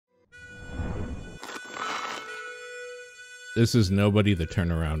This is Nobody the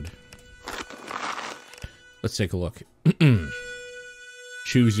Turnaround. Let's take a look.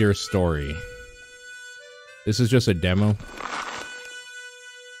 Choose your story. This is just a demo.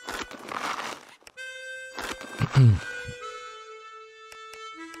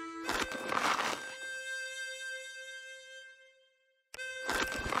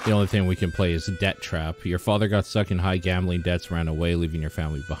 The only thing we can play is Debt Trap. Your father got stuck in high gambling debts, ran away, leaving your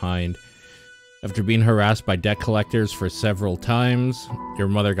family behind. After being harassed by debt collectors for several times, your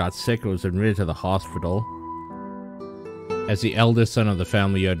mother got sick and was admitted to the hospital. As the eldest son of the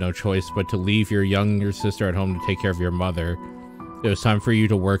family, you had no choice but to leave your younger sister at home to take care of your mother. It was time for you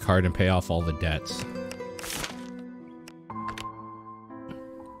to work hard and pay off all the debts.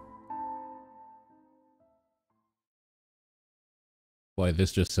 Boy,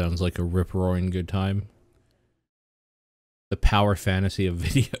 this just sounds like a rip-roaring good time. The power fantasy of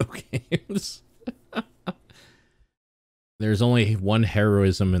video games. There's only one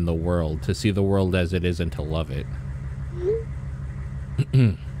heroism in the world, to see the world as it is and to love it.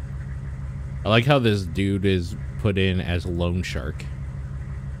 I like how this dude is put in as Loan Shark.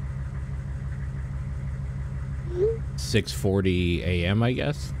 6:40 a.m. I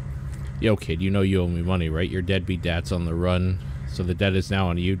guess? Yo kid, you know you owe me money, right? Your deadbeat dad's on the run. So the debt is now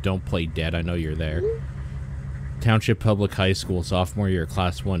on you. Don't play dead. I know you're there. Township Public High School, sophomore year,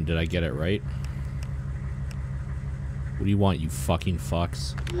 class 1. Did I get it right? What do you want, you fucking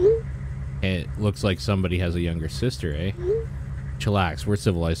fucks? It looks like somebody has a younger sister, eh? Chillax. We're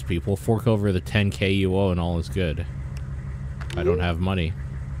civilized people. Fork over the 10K you owe and all is good. I don't have money.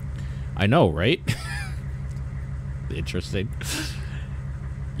 I know, right? Interesting.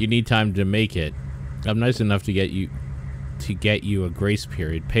 You need time to make it. I'm nice enough to get you a grace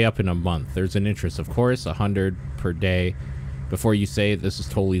period. Pay up in a month. There's an interest, of course, 100 per day. Before you say it, this is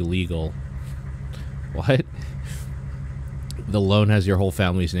totally legal. What? The loan has your whole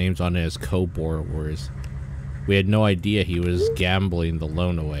family's names on it as co-borrowers. We had no idea he was gambling the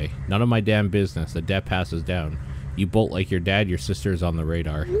loan away. None of my damn business. The debt passes down. You bolt like your dad, your sister's on the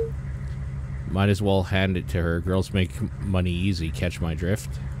radar. Might as well hand it to her. Girls make money easy. Catch my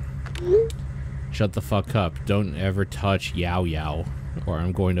drift? Shut the fuck up. Don't ever touch Yao Yao, or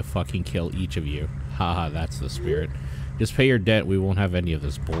I'm going to fucking kill each of you. Haha, that's the spirit. Just pay your debt, we won't have any of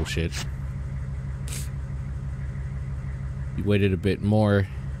this bullshit. You waited a bit more.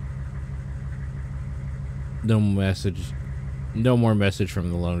 No message. No more message from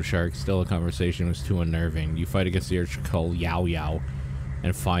the Loan Shark. Still, a conversation was too unnerving. You fight against the urge called Yao Yao,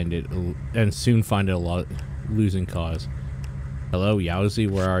 and soon find it a losing cause. Hello, Yowzy,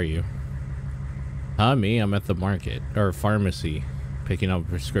 where are you? Huh, me? I'm at the market. Or pharmacy. Picking up a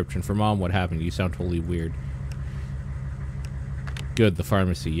prescription for Mom. What happened? You sound totally weird. Good, the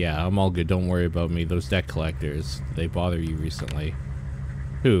pharmacy. Yeah, I'm all good. Don't worry about me. Those debt collectors. They bother you recently.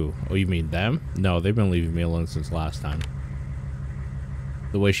 Who? Oh, you mean them? No, they've been leaving me alone since last time.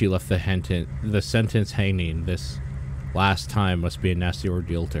 The way she left the sentence hanging this last time must be a nasty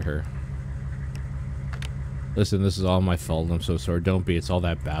ordeal to her. Listen, this is all my fault. I'm so sorry. Don't be. It's all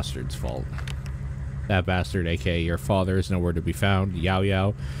that bastard's fault. That bastard, aka your father, is nowhere to be found. Yao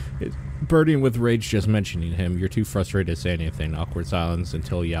Yao is burning with rage just mentioning him. You're too frustrated to say anything. Awkward silence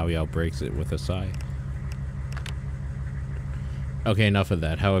until Yao Yao breaks it with a sigh. Okay, enough of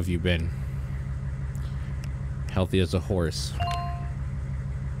that. How have you been? Healthy as a horse.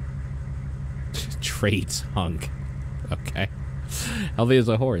 Traits, hunk. Okay. Healthy as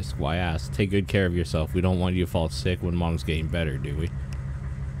a horse. Why ask? Take good care of yourself. We don't want you to fall sick when Mom's getting better, do we?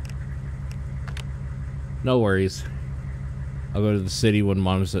 No worries. I'll go to the city when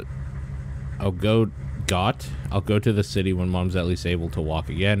Mom's I'll go to the city when Mom's at least able to walk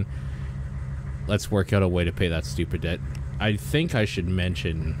again. Let's work out a way to pay that stupid debt. I think I should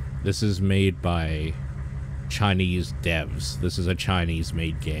mention this is made by Chinese devs. This is a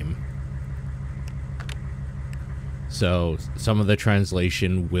Chinese-made game. So some of the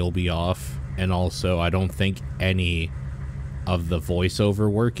translation will be off, and also I don't think any of the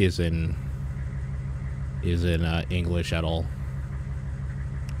voiceover work is in English at all.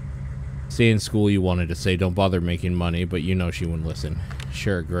 Say in school you wanted to say don't bother making money, but you know she wouldn't listen.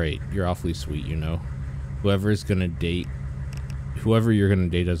 Sure, great. You're awfully sweet, you know. Whoever you're gonna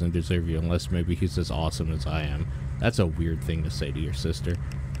date doesn't deserve you unless maybe he's as awesome as I am. That's a weird thing to say to your sister.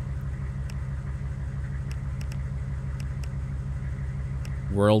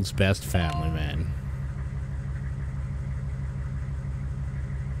 World's best family, man.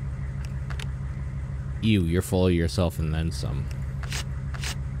 You're full of yourself and then some.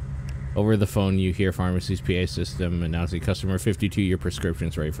 Over the phone, you hear pharmacy's PA system announcing customer 52, your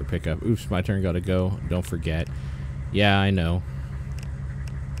prescription's ready for pickup. Oops, my turn, gotta go. Don't forget. Yeah, I know.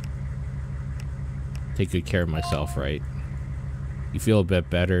 Take good care of myself, right? You feel a bit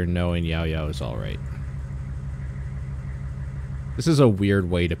better knowing Yao Yao is alright. This is a weird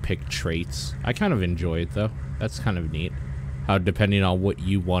way to pick traits. I kind of enjoy it, though. That's kind of neat. How depending on what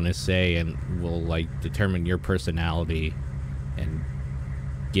you want to say and will, like, determine your personality and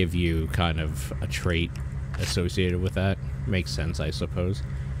give you kind of a trait associated with that. Makes sense, I suppose.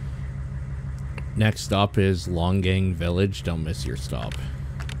 Next stop is Longgang Village. Don't miss your stop.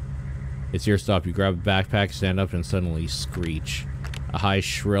 It's your stop. You grab a backpack, stand up, and suddenly screech. A high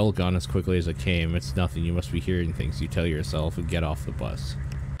shrill gone as quickly as it came. It's nothing. You must be hearing things. You tell yourself and get off the bus.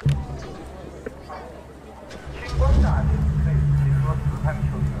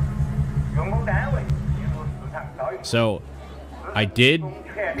 So, I did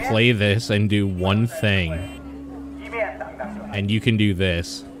play this and do one thing. And you can do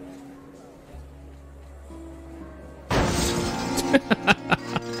this.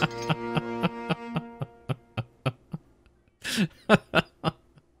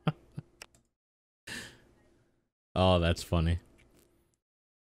 Oh, that's funny.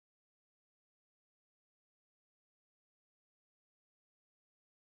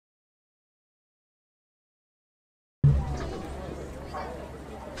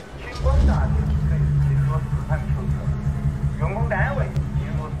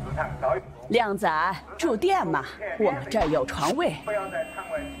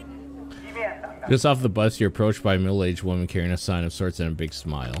 Just off the bus, you're approached by a middle-aged woman carrying a sign of sorts and a big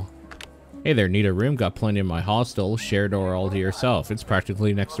smile. Hey there, need a room? Got plenty in my hostel. Shared or all to yourself. It's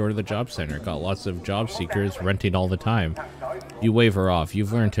practically next door to the job center. Got lots of job seekers renting all the time. You wave her off.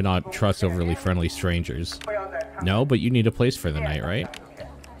 You've learned to not trust overly friendly strangers. No, but you need a place for the night, right?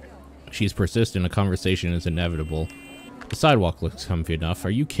 She's persistent. A conversation is inevitable. The sidewalk looks comfy enough. Are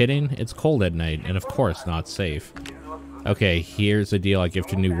you kidding? It's cold at night, and of course not safe. Okay, here's a deal I give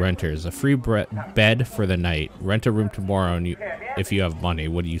to new renters. A free bed for the night. Rent a room tomorrow and if you have money.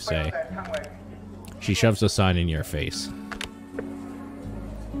 What do you say? She shoves a sign in your face.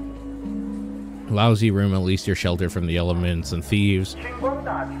 Lousy room, at least you're sheltered from the elements and thieves.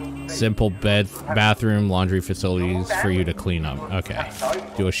 Simple bed, bathroom, laundry facilities for you to clean up. Okay,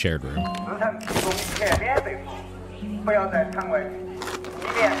 do a shared room.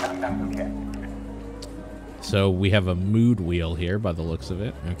 So we have a mood wheel here by the looks of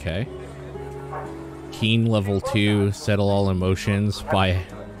it. Okay. Keen level 2, settle all emotions by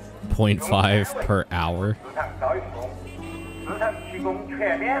 0.5 per hour.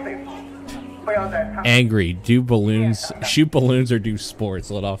 Angry, do balloons, shoot balloons or do sports,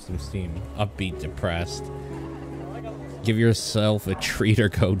 let off some steam. Upbeat, depressed. Give yourself a treat or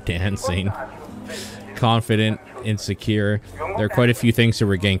go dancing. Confident, insecure. There are quite a few things to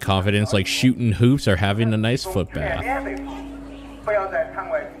regain confidence, like shooting hoops or having a nice foot bath.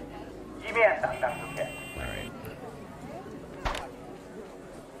 Alright.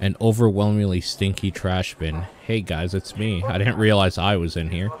 An overwhelmingly stinky trash bin. Hey guys, it's me. I didn't realize I was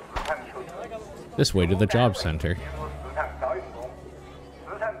in here. This way to the job center.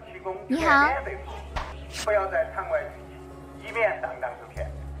 你好。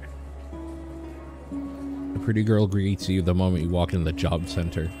 A pretty girl greets you the moment you walk in the job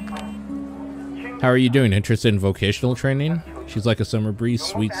center. How are you doing? Interested in vocational training? She's like a summer breeze.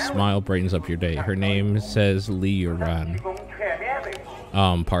 Sweet smile brightens up your day. Her name says Li Yuran.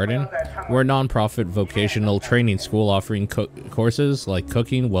 Pardon? We're a non-profit vocational training school offering courses like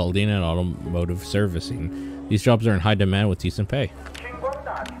cooking, welding, and automotive servicing. These jobs are in high demand with decent pay.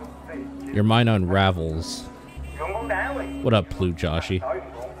 Your mind unravels. What up, Blue Joshi?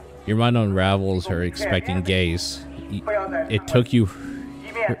 Your mind unravels her expecting gaze. It took you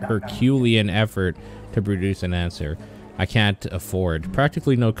Herculean effort to produce an answer. I can't afford.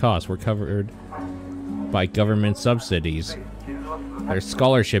 Practically no cost. We're covered by government subsidies. There's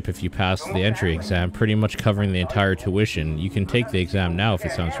scholarship if you pass the entry exam, pretty much covering the entire tuition. You can take the exam now if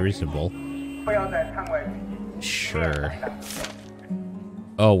it sounds reasonable. Sure.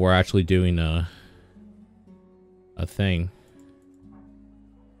 Oh, we're actually doing a thing.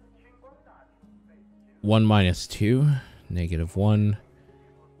 1 minus 2, -1.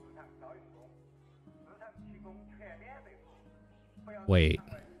 Wait.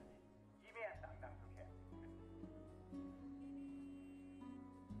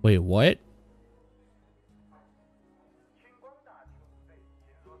 Wait, what?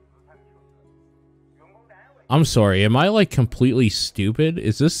 I'm sorry, am I like completely stupid?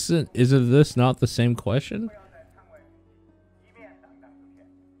 Is this not the same question?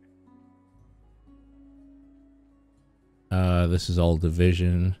 This is all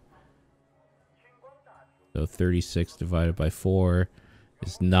division. So 36 divided by 4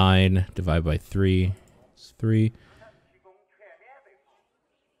 is 9. Divided by 3 is 3.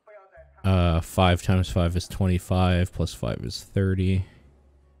 5 times 5 is 25. Plus 5 is 30.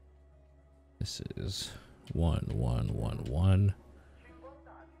 This is 1, 1, 1, 1.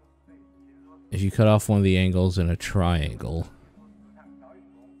 If you cut off one of the angles in a triangle...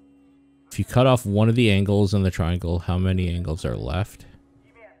 If you cut off one of the angles in the triangle, how many angles are left?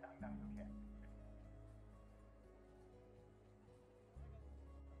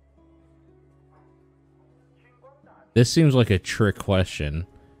 This seems like a trick question.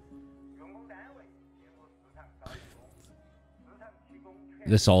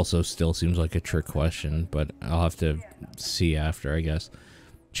 This also still seems like a trick question, but I'll have to see after, I guess.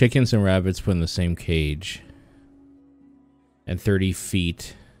 Chickens and rabbits put in the same cage. And 30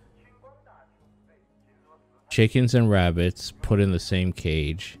 feet. Chickens and rabbits put in the same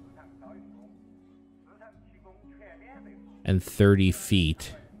cage. And 30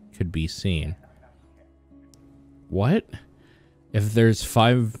 feet could be seen. What? If there's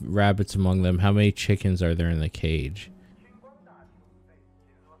 5 rabbits among them, how many chickens are there in the cage?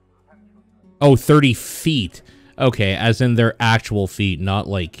 Oh, 30 feet. Okay, as in their actual feet, not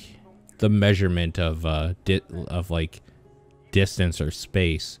like the measurement of like distance or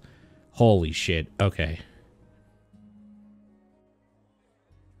space. Holy shit. Okay.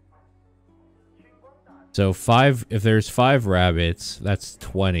 So if there's 5 rabbits, that's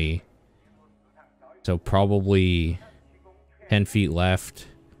 20. So probably 10 feet left.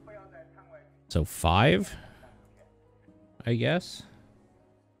 So 5, I guess.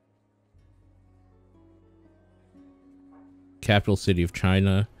 Capital city of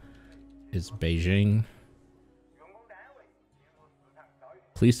China is Beijing.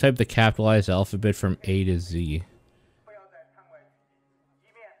 Please type the capitalized alphabet from A to Z.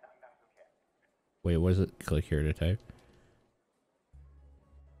 Wait, what is it? Click here to type.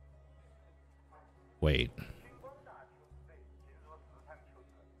 Wait.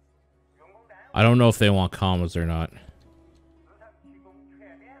 I don't know if they want commas or not.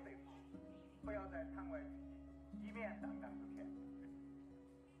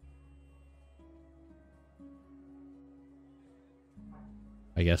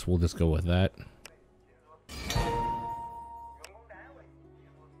 I guess we'll just go with that.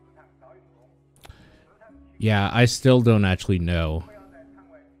 Yeah, I still don't actually know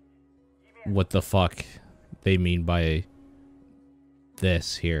what the fuck they mean by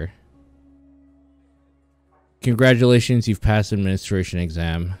this here. Congratulations, you've passed administration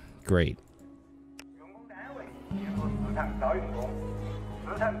exam. Great.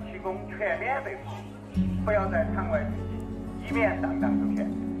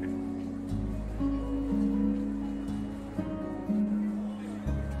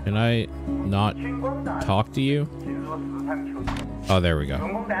 Can I not talk to you? Oh, there we go.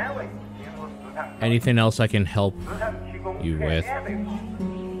 Anything else I can help you with?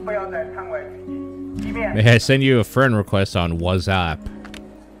 May I send you a friend request on WhatsApp?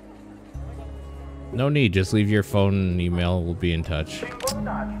 No need, just leave your phone and email, we'll be in touch.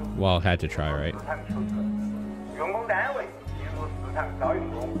 Well, had to try, right?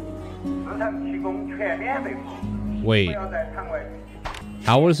 Wait.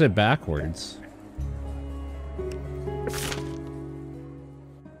 How was it backwards?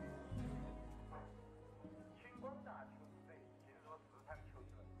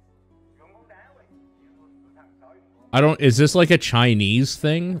 Is this like a Chinese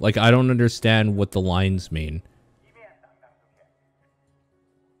thing? Like, I don't understand what the lines mean.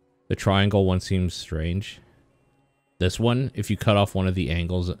 The triangle one seems strange. This one, if you cut off one of the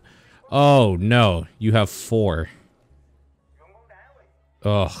angles... Oh, no. You have 4.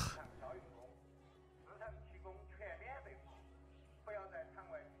 Ugh.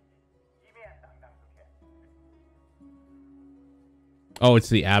 Oh, it's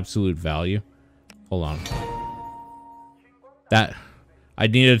the absolute value? Hold on. That... I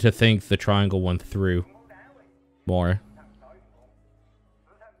needed to think the triangle went through more.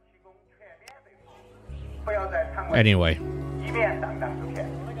 Anyway.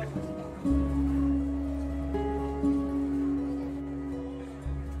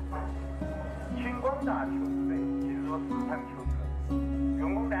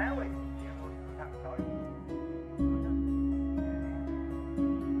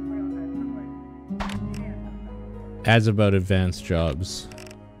 Ads about advanced jobs.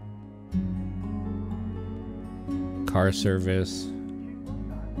 Car service.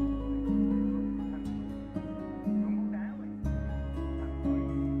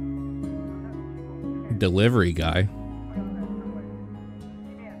 Delivery guy.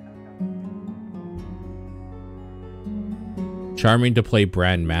 Charming to play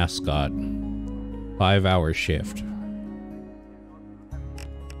brand mascot. 5-hour shift.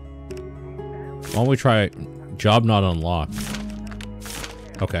 Why don't we try job not unlocked?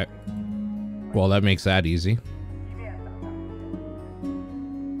 Okay. Well, that makes that easy.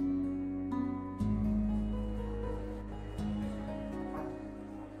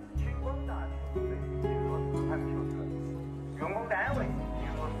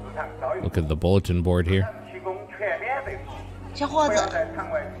 Look at the bulletin board here. 小伙子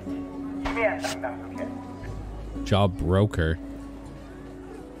Job broker.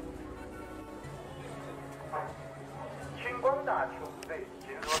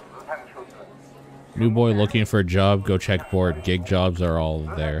 New boy looking for a job, go check board. Gig jobs are all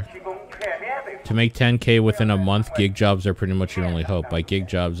there. To make 10K within a month, gig jobs are pretty much your only hope. By gig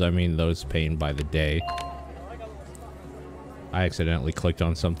jobs, I mean those paying by the day. I accidentally clicked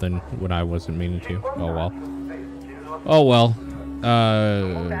on something when I wasn't meaning to. Oh well. Oh well.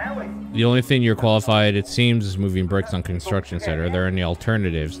 The only thing you're qualified, it seems, is moving bricks on construction site. Are there any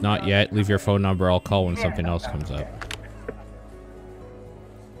alternatives? Not yet. Leave your phone number. I'll call when something else comes up.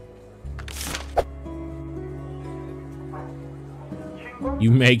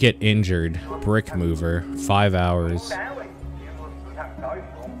 You may get injured. Brick mover. 5 hours.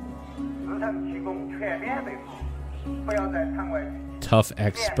 Tough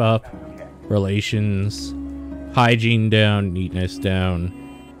expup. Relations. Hygiene down. Neatness down.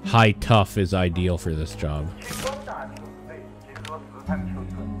 High tough is ideal for this job.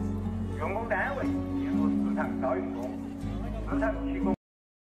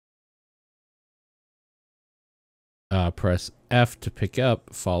 Press F to pick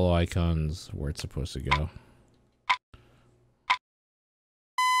up. Follow icons where it's supposed to go.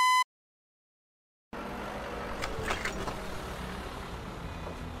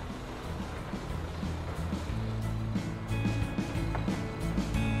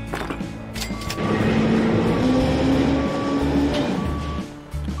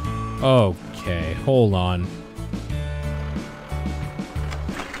 Okay, hold on.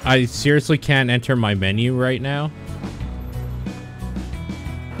 I seriously can't enter my menu right now.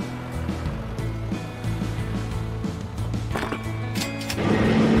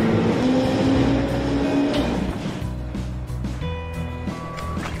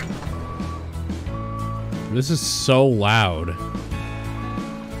 This is so loud.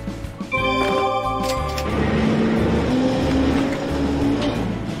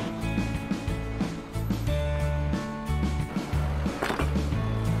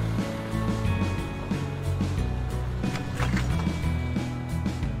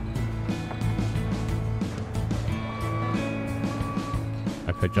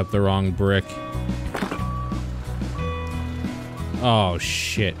 I picked up the wrong brick. Oh,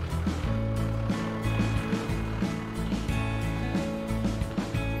 shit.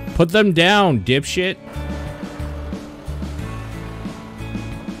 Put them down, dipshit.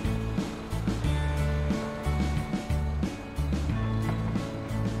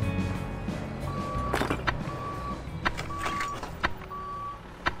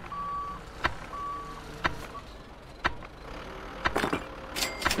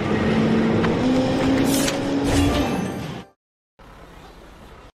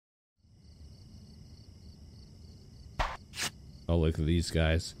 Oh, look at these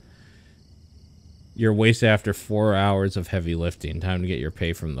guys. You're wasted after 4 hours of heavy lifting. Time to get your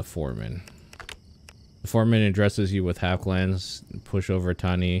pay from the foreman. The foreman addresses you with half glance, push over a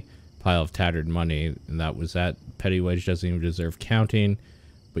tiny pile of tattered money, and that was that. Petty wage doesn't even deserve counting,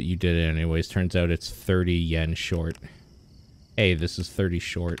 but you did it anyways. Turns out it's 30 yen short. Hey, this is 30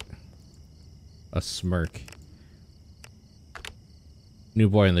 short. A smirk. New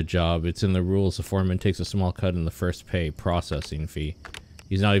boy on the job. It's in the rules. The foreman takes a small cut in the first pay processing fee.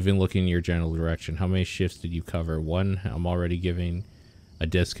 He's not even looking in your general direction. How many shifts did you cover? 1. I'm already giving a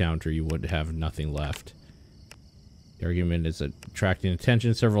discount or you would have nothing left. The argument is attracting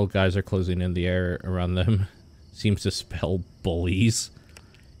attention. Several guys are closing in. The air around them seems to spell bullies.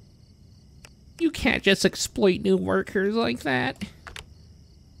 You can't just exploit new workers like that.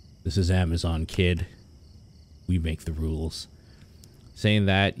 This is Amazon, kid. We make the rules. Saying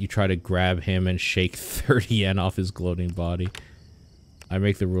that, you try to grab him and shake 30 yen off his gloating body. I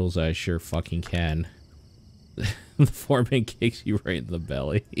make the rules, I sure fucking can. The foreman kicks you right in the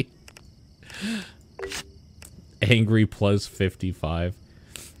belly. Angry plus 55.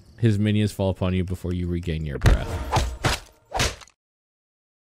 His minions fall upon you before you regain your breath.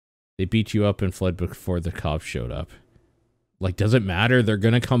 They beat you up and fled before the cops showed up. Like, does it matter? They're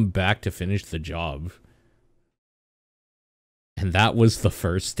gonna come back to finish the job. And that was the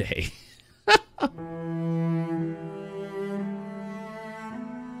first day.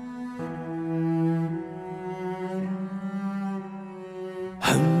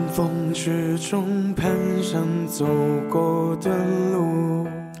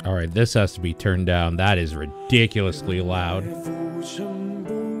 Alright, this has to be turned down. That is ridiculously loud.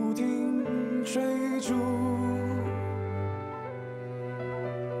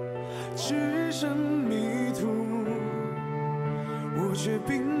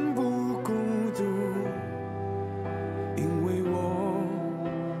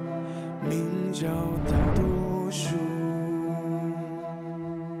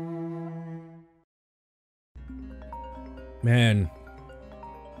 Man,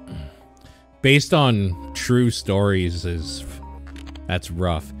 based on true stories, that's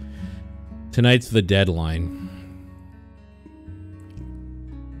rough. Tonight's the deadline.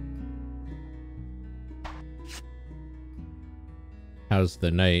 How's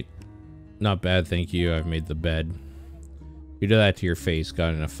the night? Not bad, thank you. I've made the bed. You did that to your face.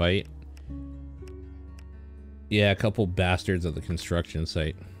 Got in a fight? Yeah, a couple bastards at the construction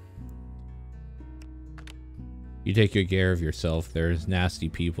site. You take good care of yourself. There's nasty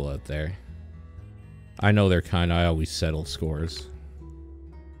people out there. I know they're kind. I always settle scores.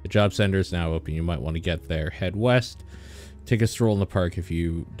 The job center is now open. You might want to get there. Head west. Take a stroll in the park if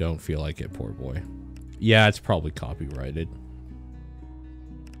you don't feel like it, poor boy. Yeah, it's probably copyrighted.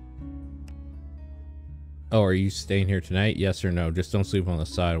 Oh, are you staying here tonight? Yes or no? Just don't sleep on the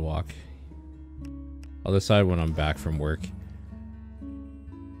sidewalk. I'll decide when I'm back from work.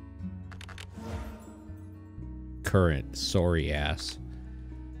 Current, sorry ass.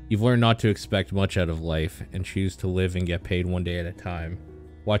 You've learned not to expect much out of life and choose to live and get paid one day at a time.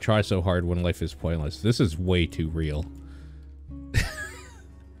 Why try so hard when life is pointless? This is way too real.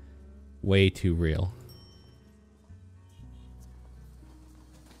 Way too real.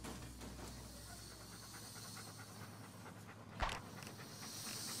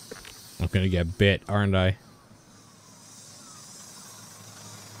 I'm gonna get bit, aren't I?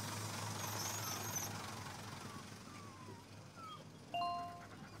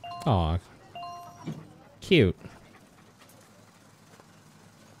 Aw. Cute.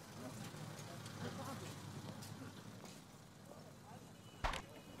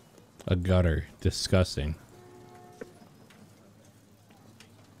 A gutter. Disgusting.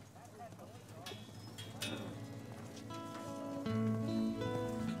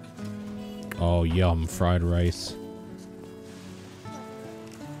 Oh, yum. Fried rice.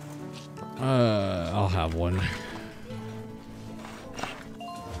 I'll have one.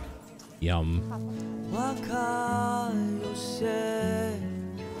 Yum.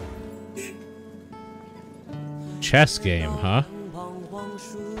 Chess game, huh?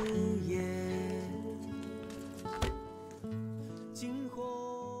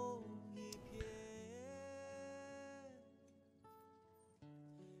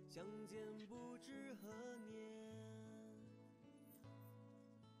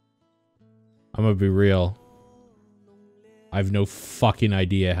 I'm gonna be real. I have no fucking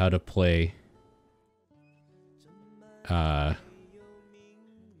idea how to play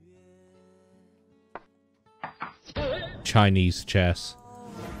Chinese chess.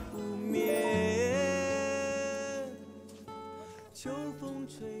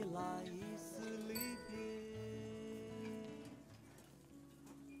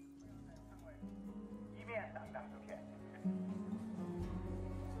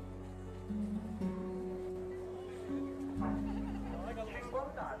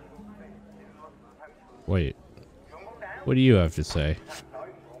 Wait, what do you have to say?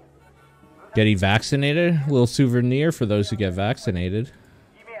 Getting vaccinated? A little souvenir for those who get vaccinated.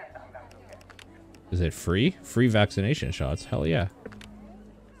 Is it free? Free vaccination shots? Hell yeah.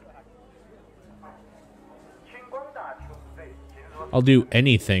 I'll do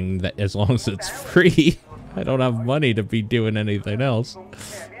anything that as long as it's free. I don't have money to be doing anything else.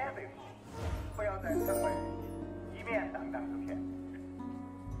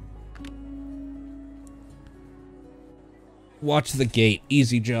 Watch the gate.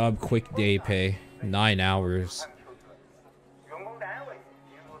 Easy job, quick day pay. 9 hours.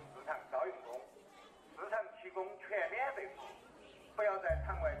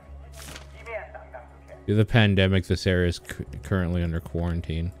 Due to the pandemic, this area is currently under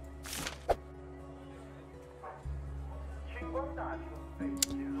quarantine.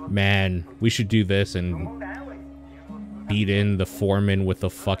 Man, we should do this and beat in the foreman with a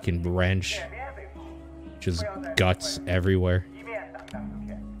fucking wrench. Just guts everywhere.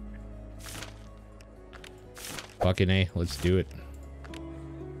 Fucking A, let's do it.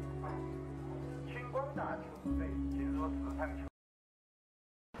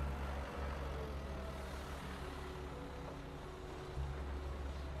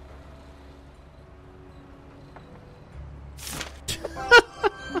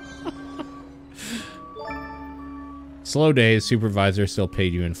 Slow days. Supervisor still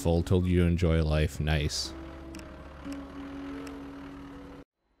paid you in full. Told you to enjoy life. Nice.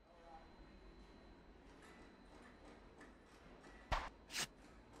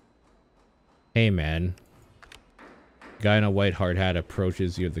 Hey, man. Guy in a white hard hat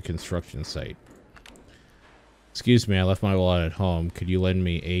approaches you at the construction site. Excuse me, I left my wallet at home. Could you lend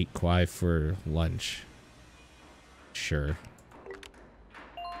me 8 kwai for lunch? Sure.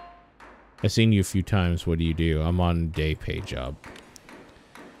 I've seen you a few times. What do you do? I'm on a day pay job.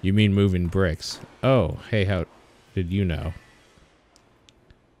 You mean moving bricks? Oh, hey, how did you know?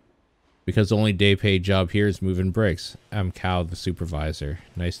 Because the only day pay job here is moving bricks. I'm Cal, the supervisor.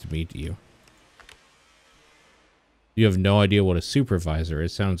 Nice to meet you. You have no idea what a supervisor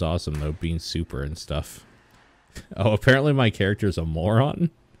is. Sounds awesome, though, being super and stuff. Oh, apparently my character's a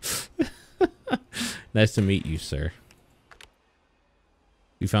moron? Nice to meet you, sir.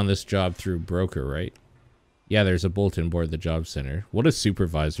 You found this job through broker, right? Yeah, there's a bulletin board at the job center. What a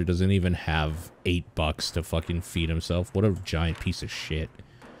supervisor doesn't even have $8 to fucking feed himself. What a giant piece of shit.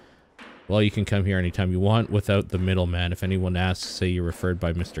 Well, you can come here anytime you want without the middleman. If anyone asks, say you're referred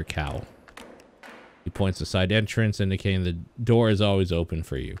by Mr. Cow. He points to side entrance, indicating the door is always open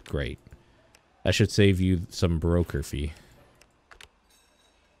for you. Great. That should save you some broker fee.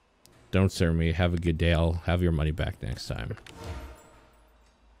 Don't serve me. Have a good day. I'll have your money back next time.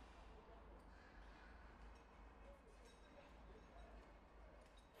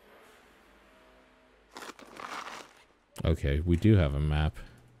 Okay, we do have a map.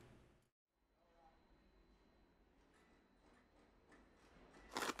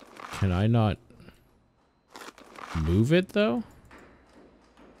 Can I not move it, though?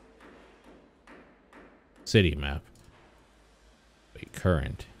 City map. Wait,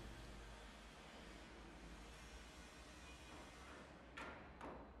 current.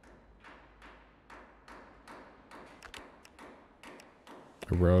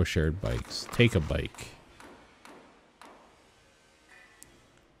 A row of shared bikes. Take a bike.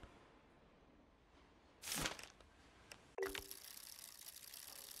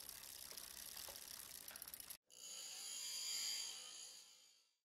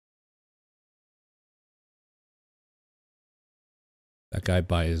 That guy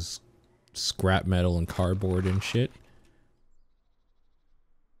buys scrap metal and cardboard and shit.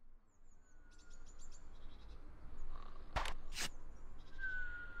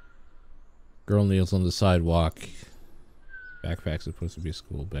 Girl kneels on the sidewalk. Backpack's supposed to be a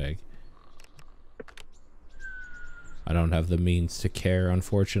school bag. I don't have the means to care,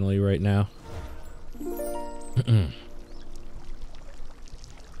 unfortunately, right now.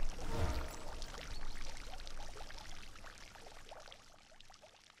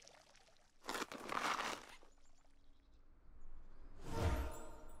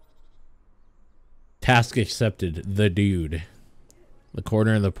 Task accepted. The dude. The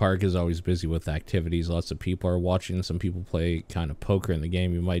corner in the park is always busy with activities. Lots of people are watching. Some people play kind of poker in the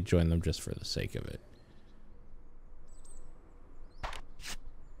game. You might join them just for the sake of it.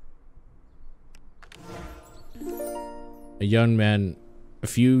 A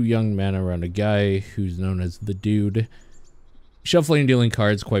few young men around a guy who's known as the dude. Shuffling and dealing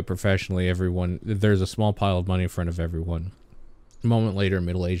cards quite professionally. There's a small pile of money in front of everyone. A moment later, a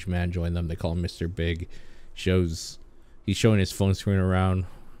middle-aged man joined them. They call him Mr. Big. He's showing his phone screen around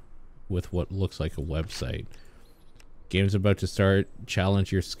with what looks like a website. Game's about to start.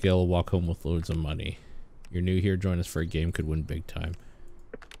 Challenge your skill. Walk home with loads of money. You're new here. Join us for a game. Could win big time.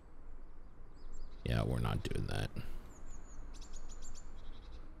 Yeah, we're not doing that.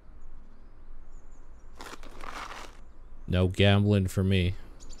 No gambling for me.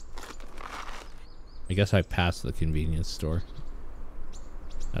 I guess I passed the convenience store.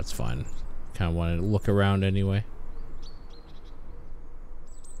 That's fine. Kind of wanted to look around anyway.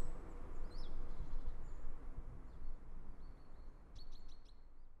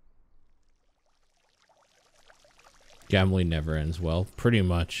 Gambling never ends well. Pretty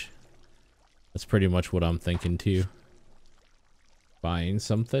much. That's pretty much what I'm thinking too. Buying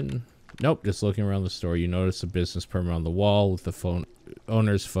something? Nope, just looking around the store. You notice a business permit on the wall with the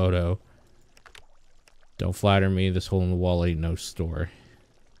owner's photo. Don't flatter me. This hole in the wall ain't no store.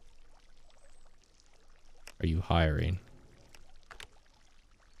 Are you hiring?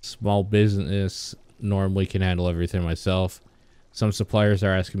 Small business. Normally can handle everything myself. Some suppliers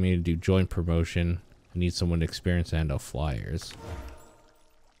are asking me to do joint promotion. I need someone experienced to handle flyers.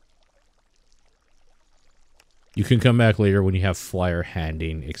 You can come back later when you have flyer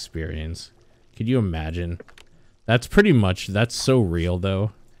handing experience. Could you imagine? That's so real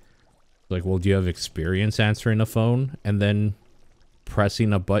though. Like, well, do you have experience answering a phone and then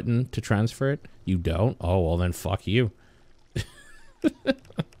pressing a button to transfer it? You don't? Oh, well then fuck you.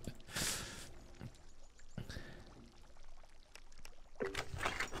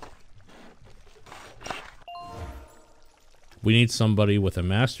 We need somebody with a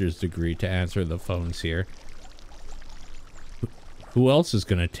master's degree to answer the phones here. Who else is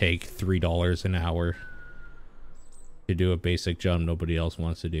going to take $3 an hour to do a basic job nobody else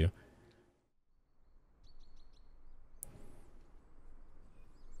wants to do?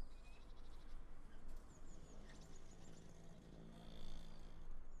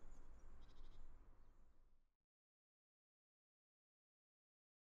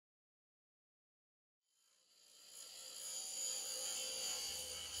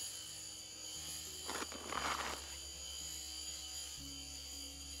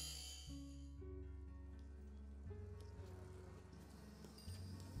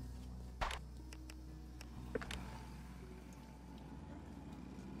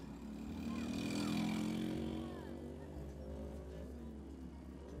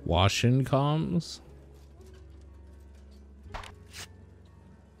 Washing comms?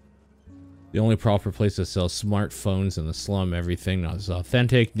 The only proper place to sell smartphones in the slum. Everything is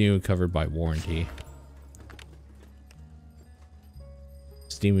authentic, new, covered by warranty.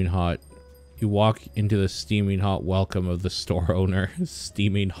 Steaming hot. You walk into the steaming hot welcome of the store owner.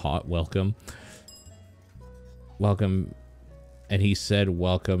 Steaming hot welcome. Welcome. And he said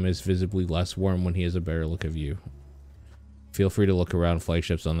welcome is visibly less warm when he has a better look of you. Feel free to look around.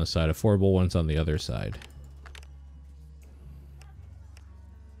 Flagships on the side, affordable ones on the other side.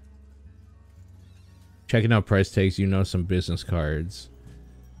 Checking out price tags, you know some business cards.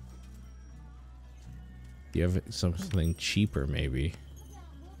 You have something cheaper, maybe.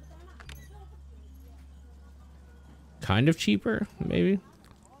 Kind of cheaper, maybe?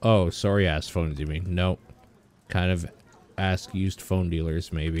 Oh, sorry ass phones, you mean? Nope. Kind of ask used phone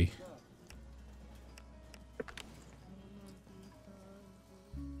dealers, maybe.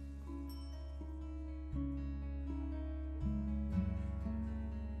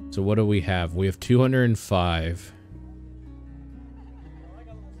 So what do we have? We have 205.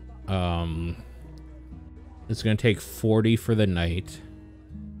 It's gonna take 40 for the night.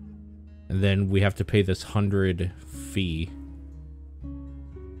 And then we have to pay this 100 fee.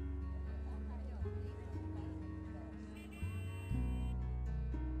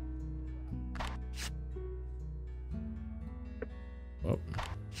 Oh.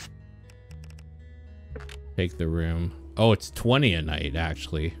 Take the room. Oh, it's 20 a night,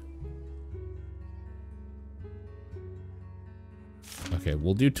 actually. Okay,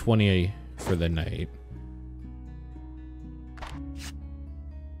 we'll do 20 for the night.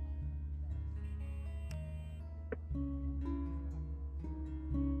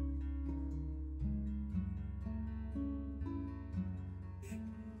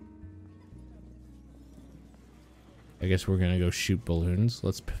 I guess we're gonna go shoot balloons.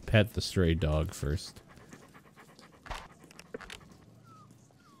 Let's pet the stray dog first.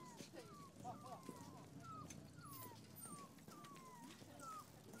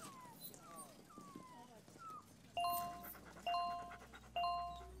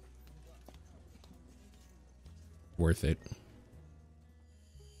 Worth it.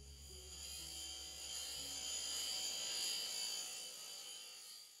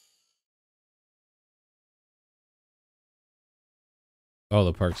 Oh,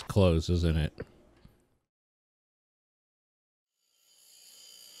 the park's closed, isn't it?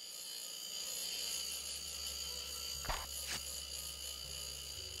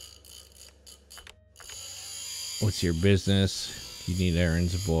 What's your business? You need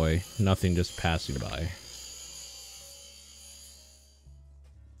errands, boy. Nothing, just passing by.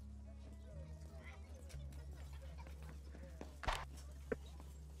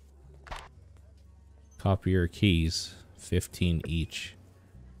 Copier keys, 15 each.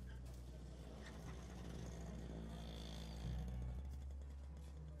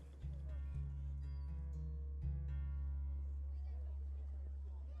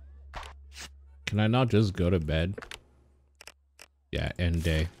 Can I not just go to bed? Yeah, end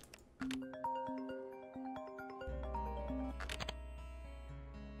day.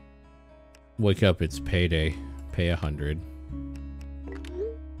 Wake up, it's payday. Pay 100.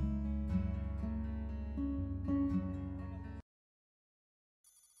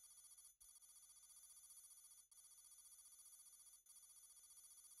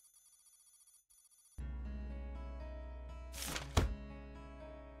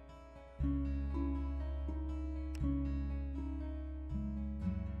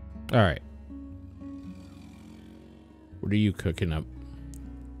 All right. What are you cooking up?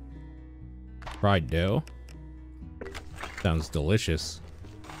 Fried dough? Sounds delicious.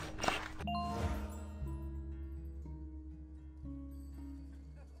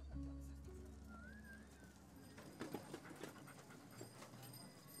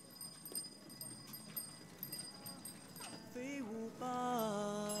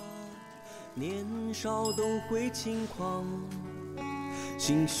 年少都会轻狂，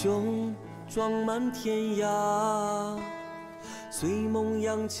心胸装满天涯，随梦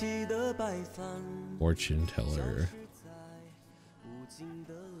扬起的白帆。 Fortune teller.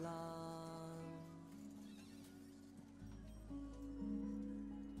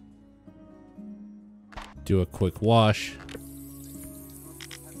 Do a quick wash.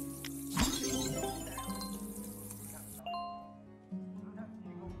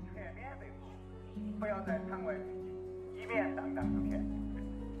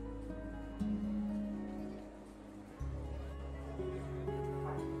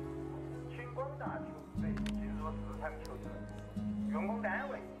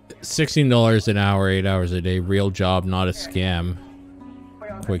 $16 an hour, 8 hours a day. Real job, not a scam.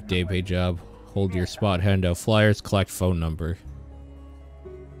 Quick day pay job. Hold your spot, hand out flyers, collect phone number.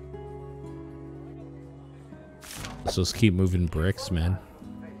 So let's keep moving bricks, man.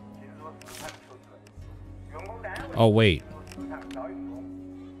 Oh, wait.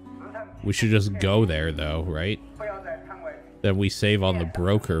 We should just go there, though, right? Then we save on the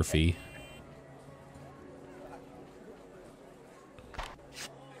broker fee.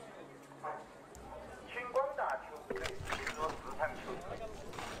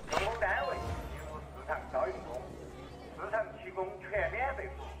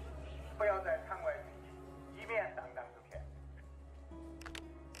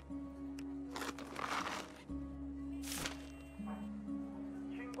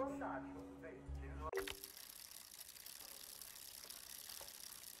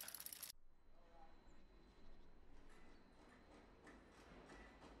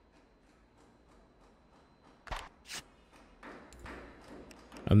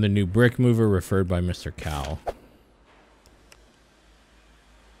 I'm the new brick mover referred by Mr. Cow.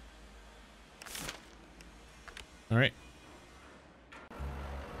 All right.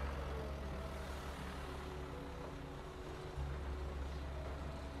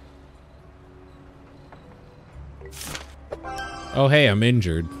 Oh, hey, I'm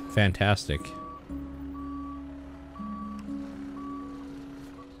injured. Fantastic.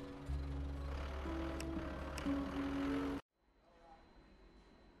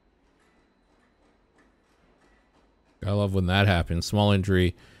 I love when that happens. Small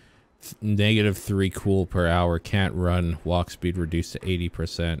injury, -3 cool per hour, can't run, walk speed reduced to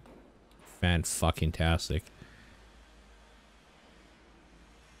 80%. Fan-fucking-tastic.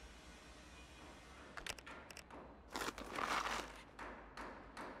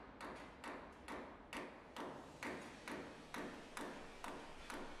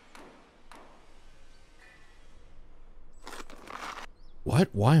 What?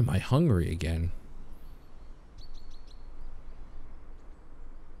 Why am I hungry again?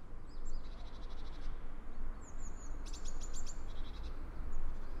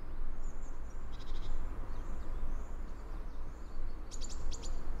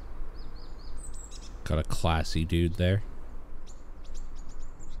 Got a classy dude there.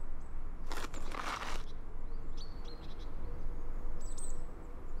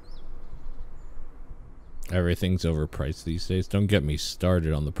 Everything's overpriced these days. Don't get me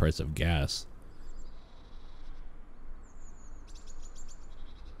started on the price of gas.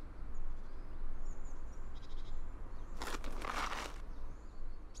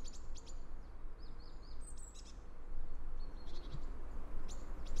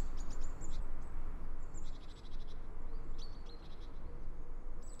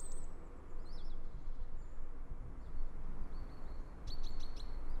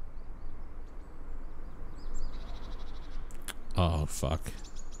 Oh, fuck.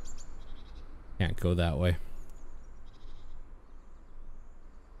 Can't go that way.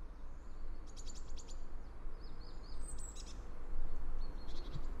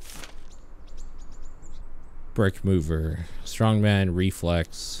 Brick mover. Strongman,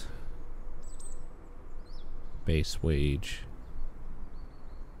 reflex. Base wage.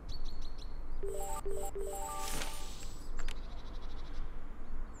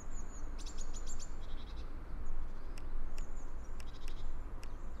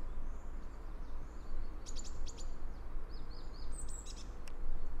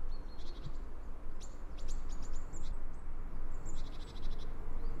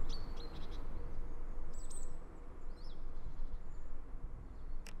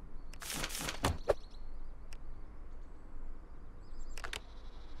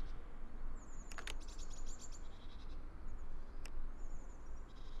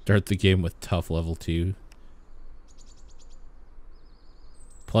 Start the game with tough level 2.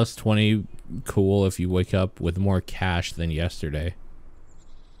 Plus 20 cool if you wake up with more cash than yesterday.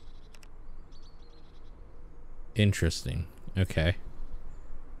 Interesting. Okay.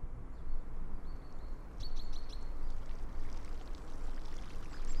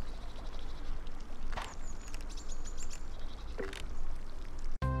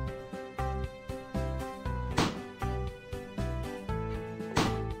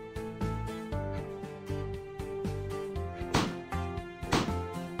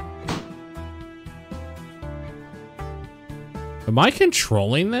 Am I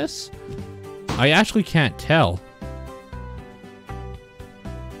controlling this? I actually can't tell.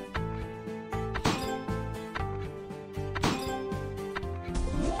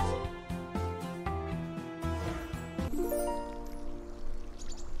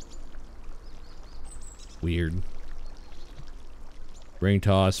 Weird. Ring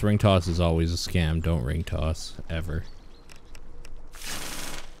toss. Ring toss is always a scam. Don't ring toss. Ever.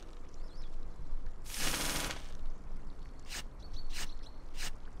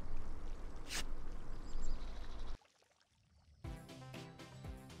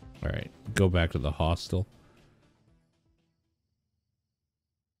 Alright. Go back to the hostel.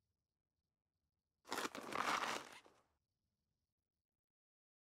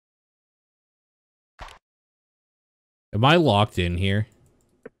 Am I locked in here?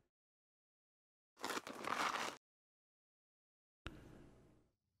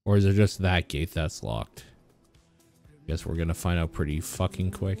 Or is it just that gate that's locked? Guess we're gonna find out pretty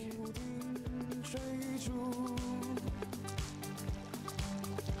fucking quick.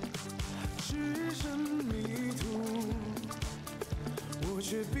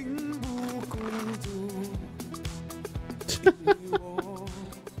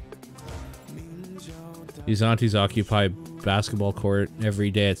 These aunties occupy basketball court every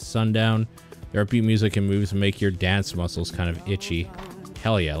day at sundown. Their upbeat music and moves make your dance muscles kind of itchy.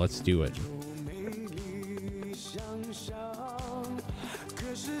 Hell yeah, let's do it.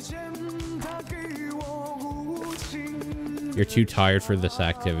 You're too tired for this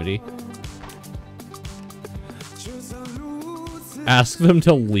activity. Ask them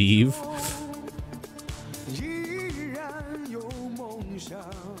to leave.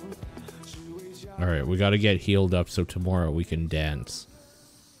 Alright, we gotta get healed up so tomorrow we can dance.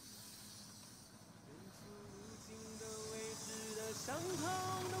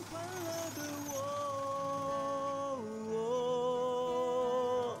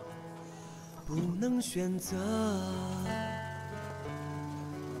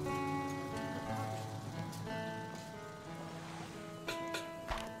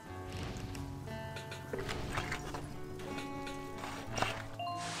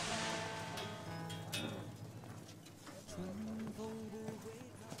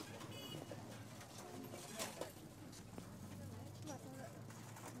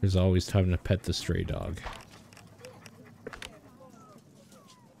 There's always time to pet the stray dog.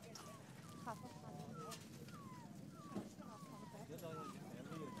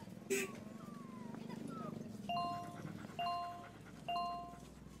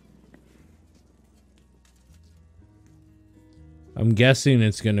 I'm guessing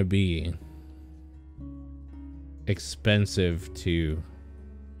it's gonna be expensive to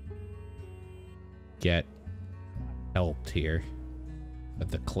get helped here at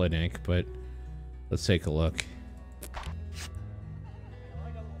the clinic, but let's take a look.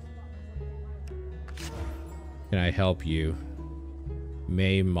 Can I help you?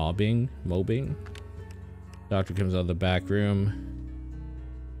 May mobbing? Doctor comes out of the back room.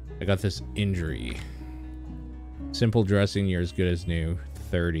 I got this injury. Simple dressing, you're as good as new.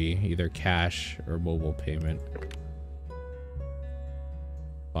 30, either cash or mobile payment.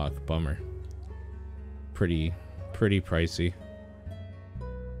 Fuck, bummer. Pretty pricey.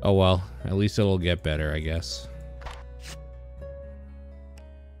 Oh well, at least it'll get better, I guess.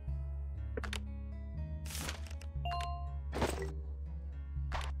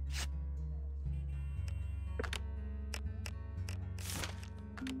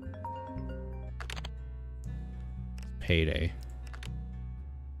 Payday.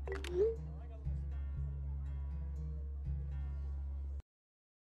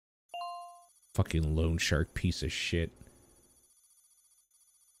 Fucking loan shark piece of shit.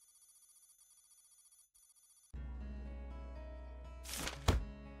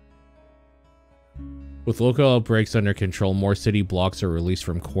 With local outbreaks under control, more city blocks are released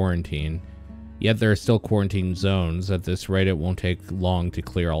from quarantine. Yet there are still quarantine zones. At this rate, it won't take long to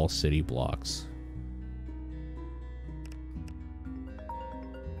clear all city blocks.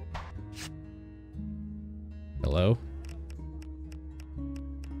 Hello?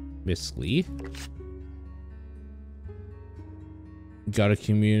 Miss Lee? Got a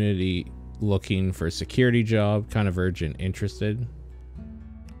community looking for a security job. Kind of urgent. Interested?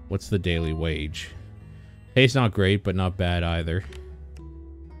 What's the daily wage? Pay's not great, but not bad either.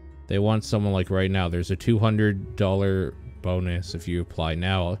 They want someone like right now. There's a $200 bonus if you apply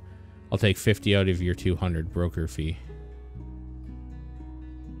now. I'll take 50 out of your 200 broker fee.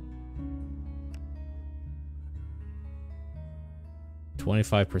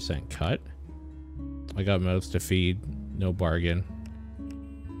 $25% cut. I got mouths to feed. No bargain.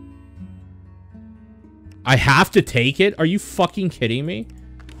 I have to take it? Are you fucking kidding me?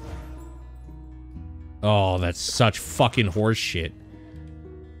 Oh, that's such fucking horse shit.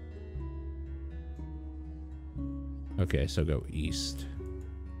 Okay, so go east.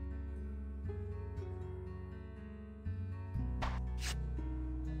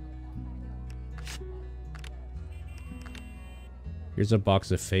 Here's a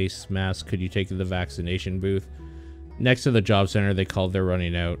box of face masks. Could you take to the vaccination booth? Next to the job center, they called they're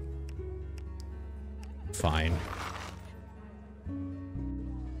running out. Fine.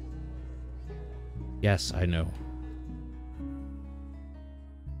 Yes, I know.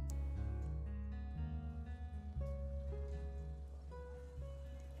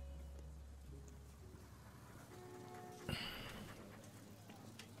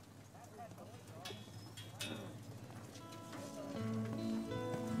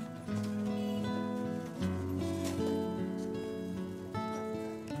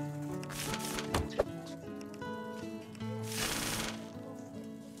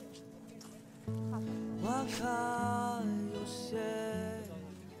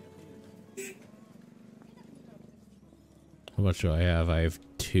 How much do I have? I have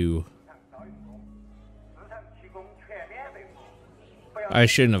 2. I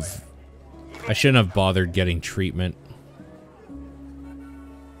shouldn't have bothered getting treatment.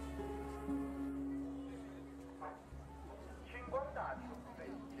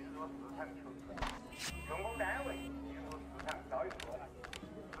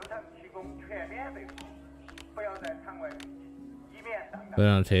 Put it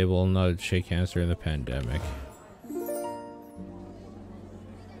on a table, not shake hands during the pandemic.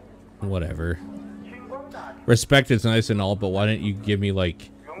 Whatever. Respect is nice and all, but why don't you give me like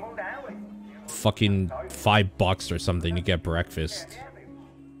fucking $5 or something to get breakfast?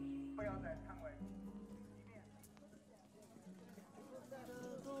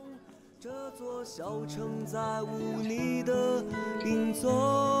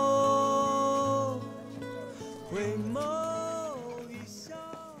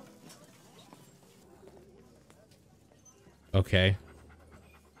 Okay.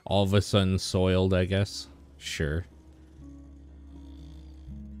 All of a sudden soiled, I guess. Sure.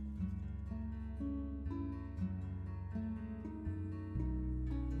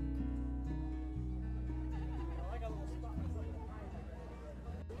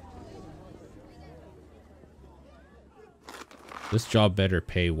 This job better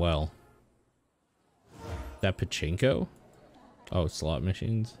pay well. That pachinko? Oh, slot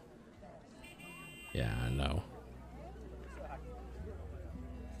machines? Yeah, I know.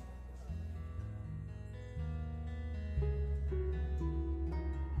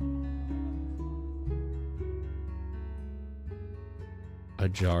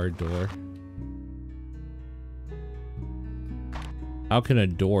 Ajar door. How can a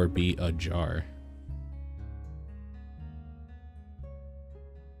door be ajar?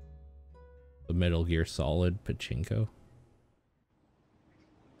 The Metal Gear Solid pachinko.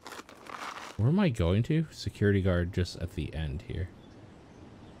 Where am I going to? Security guard just at the end here.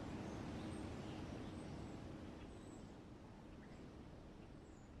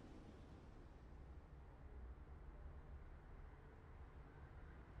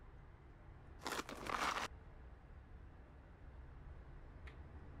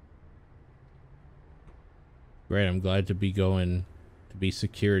 Great, I'm glad to be going to be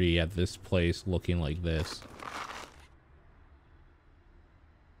security at this place looking like this.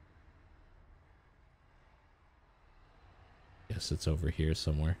 Yes, it's over here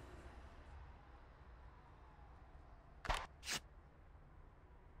somewhere.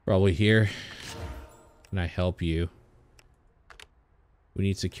 Probably here. Can I help you? We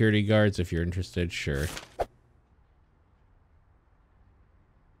need security guards if you're interested, sure.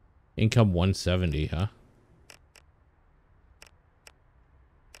 Income 170, huh?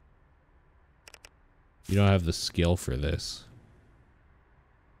 You don't have the skill for this.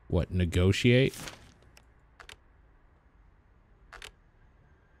 What, negotiate?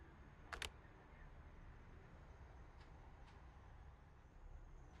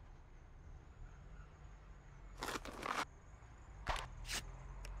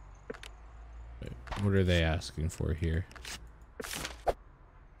 What are they asking for here?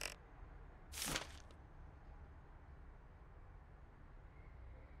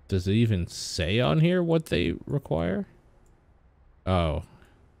 Does it even say on here what they require? Oh.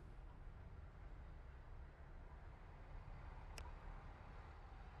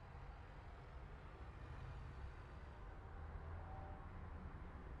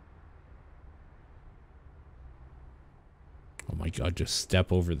 Oh my god, just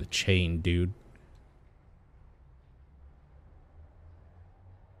step over the chain, dude.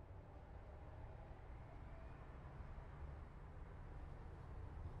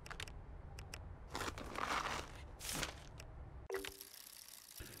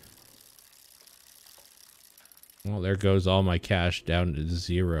 Well, there goes all my cash down to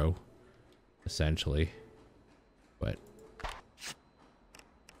 0, essentially. But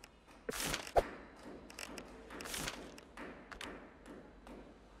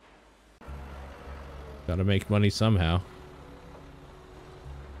gotta make money somehow.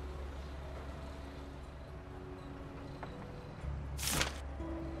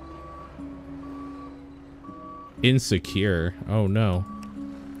 Insecure. Oh no.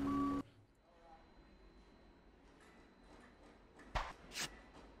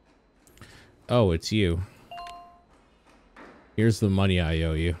 Oh, it's you. Here's the money I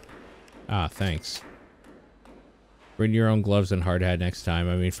owe you. Ah, thanks. Bring your own gloves and hard hat next time.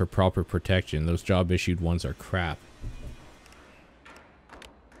 I mean, for proper protection. Those job-issued ones are crap.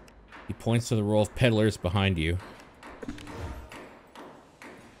 He points to the row of peddlers behind you.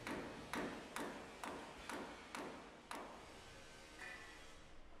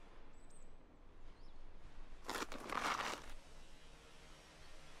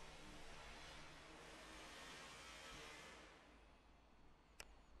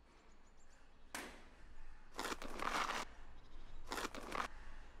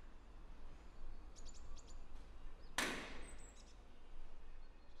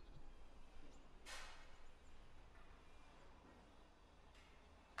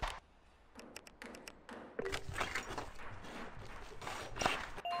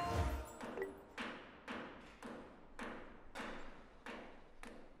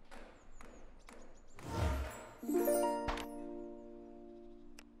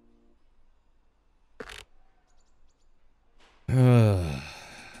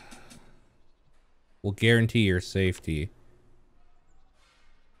 We'll guarantee your safety.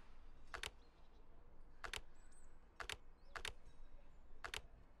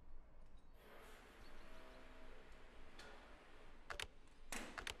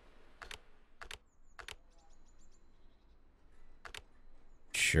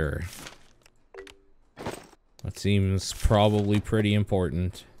 Sure. That seems probably pretty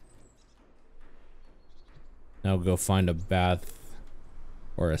important. Now go find a bath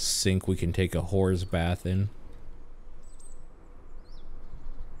or a sink we can take a whore's bath in.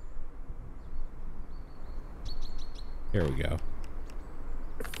 Here we go.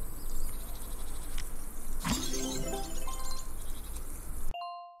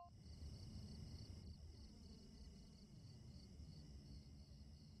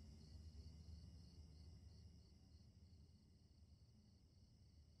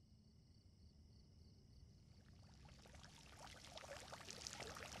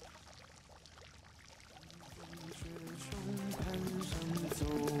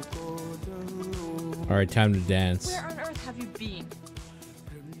 All right, time to dance. Where on earth have you been?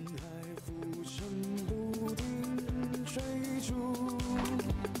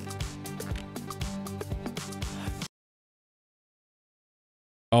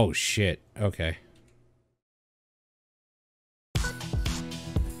 Oh shit. Okay.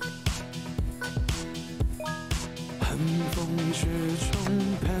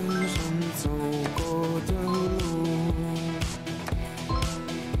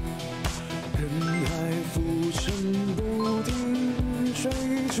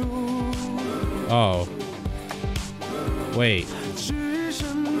 Oh. Wait.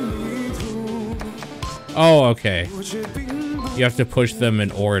 Oh, okay. You have to push them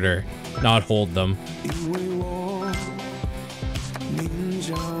in order, not hold them.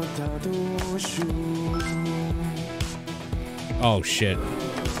 Oh shit.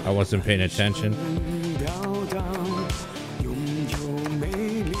 I wasn't paying attention.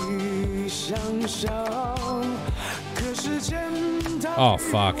 Oh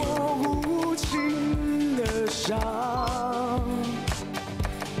fuck.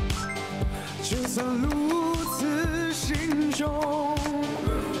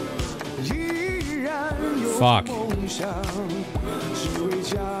 Fuck.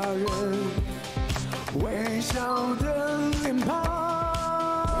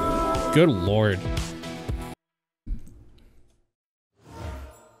 Good lord.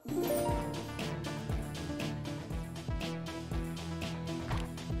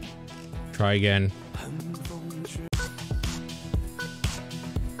 Try again.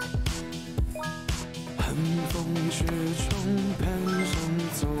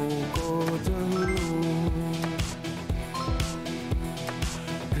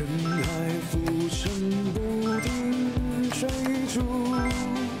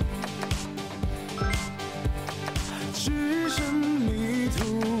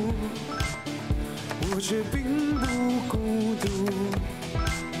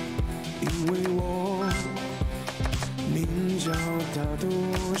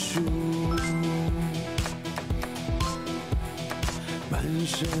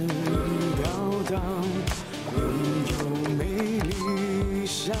 身飘荡，拥有美丽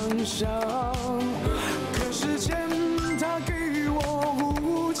想象。可是间它给我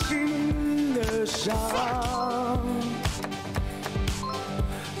无情的伤，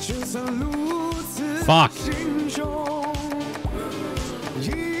就算如此心中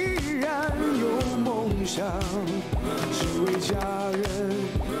依然有梦想，只为家人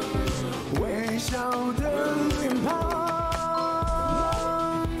微笑的脸庞。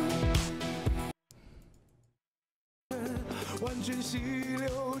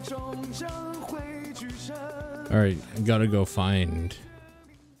Alright, I gotta go find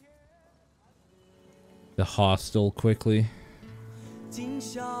the hostel quickly.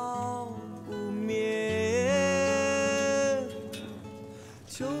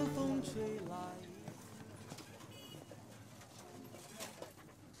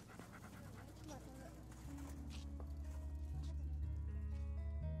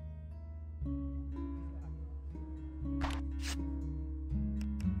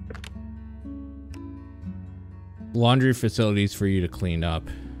 Laundry facilities for you to clean up.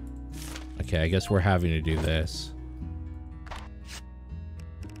 Okay, I guess we're having to do this.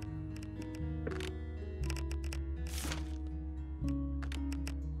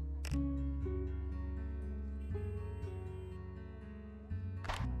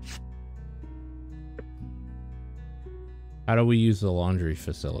 How do we use the laundry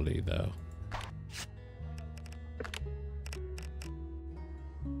facility, though?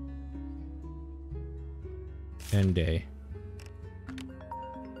 End day.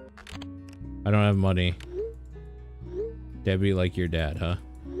 I don't have money. Debbie, like your dad, huh?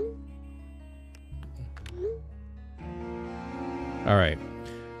 Alright.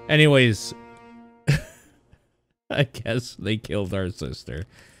 Anyways. I guess they killed our sister.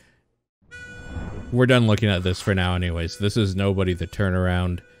 We're done looking at this for now anyways. This is Nobody the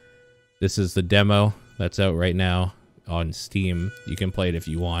Turnaround. This is the demo that's out right now on Steam. You can play it if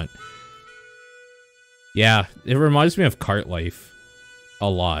you want. Yeah, it reminds me of Cart Life a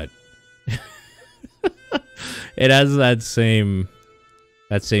lot. It has that same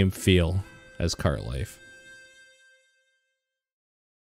feel as Cart Life.